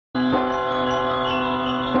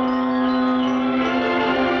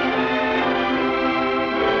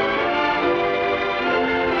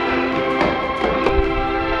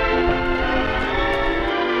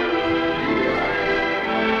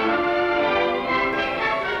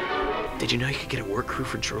Did you know you could get a work crew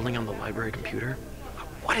for drooling on the library computer?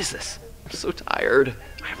 What is this? I'm so tired.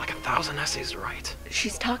 I have like 1,000 essays to write.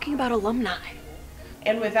 She's talking about alumni.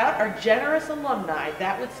 And without our generous alumni,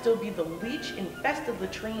 that would still be the leech-infested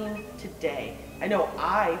latrine today. I know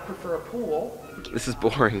I prefer a pool. This is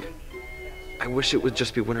boring. I wish it would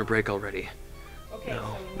just be winter break already. Okay,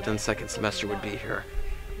 No, but then second semester would be here.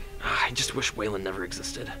 I just wish Wayland never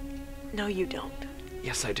existed. No, you don't.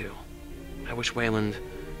 Yes, I do. I wish Wayland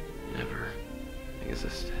never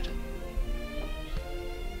existed.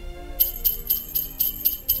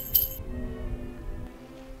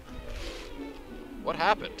 What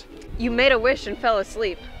happened? You made a wish and fell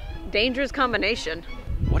asleep. Dangerous combination.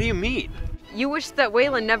 What do you mean? You wished that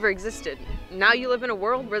Wayland never existed. Now you live in a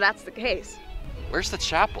world where that's the case. Where's the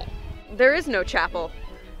chapel? There is no chapel.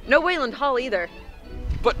 No Wayland Hall either.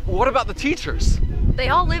 But what about the teachers? They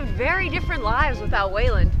all lived very different lives without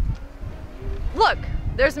Wayland. Look,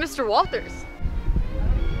 there's Mr. Walters.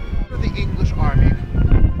 For the English army,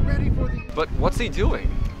 ready for the... But what's he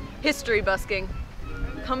doing? History busking.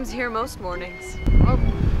 Comes here most mornings. From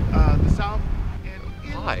the south, and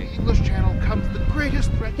in Why? the English Channel comes the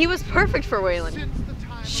greatest threat... He was perfect for Wayland. Since the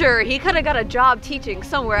time Sure, he could have got a job teaching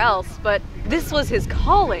somewhere else, but this was his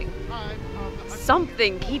calling. of the...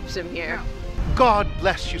 Something keeps him here. God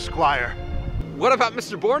bless you, Squire. What about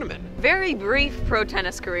Mr. Borneman? Very brief pro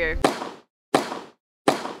tennis career.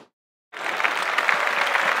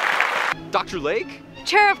 Dr. Lake?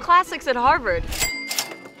 Chair of classics at Harvard.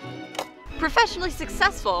 Professionally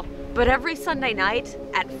successful, but every Sunday night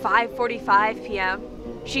at 5:45 p.m.,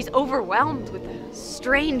 she's overwhelmed with a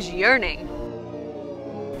strange yearning.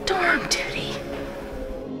 Dorm duty.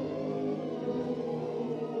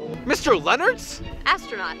 Mr. Leonards?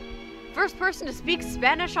 Astronaut. First person to speak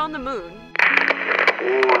Spanish on the moon.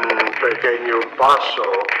 Un pequeño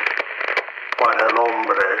paso para el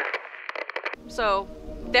hombre. So,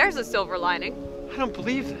 there's a silver lining. I don't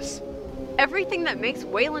believe this. Everything that makes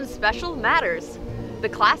Wayland special matters. The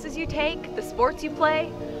classes you take, the sports you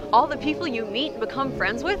play, all the people you meet and become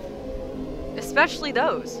friends with. Especially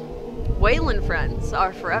those. Wayland friends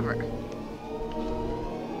are forever.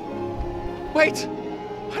 Wait!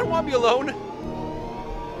 I don't want to be alone!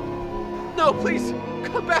 No, please!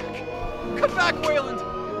 Come back! Come back, Wayland!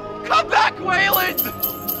 Come back, Wayland!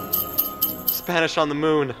 Spanish on the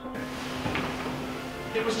moon.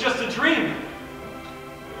 It was just a dream.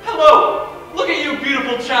 Hello! Look at you,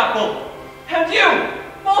 beautiful chapel! And you,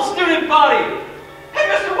 full student body! Hey,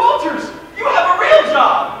 Mr. Walters! You have a real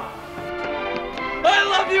job! I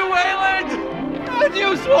love you, Wayland! And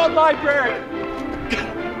you, Swan Library!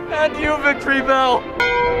 And you, Victory Bell!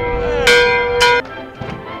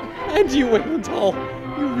 And you, Wayland Hall.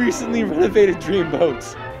 You recently renovated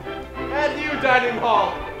Dreamboats. And you, Dining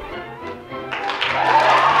Hall!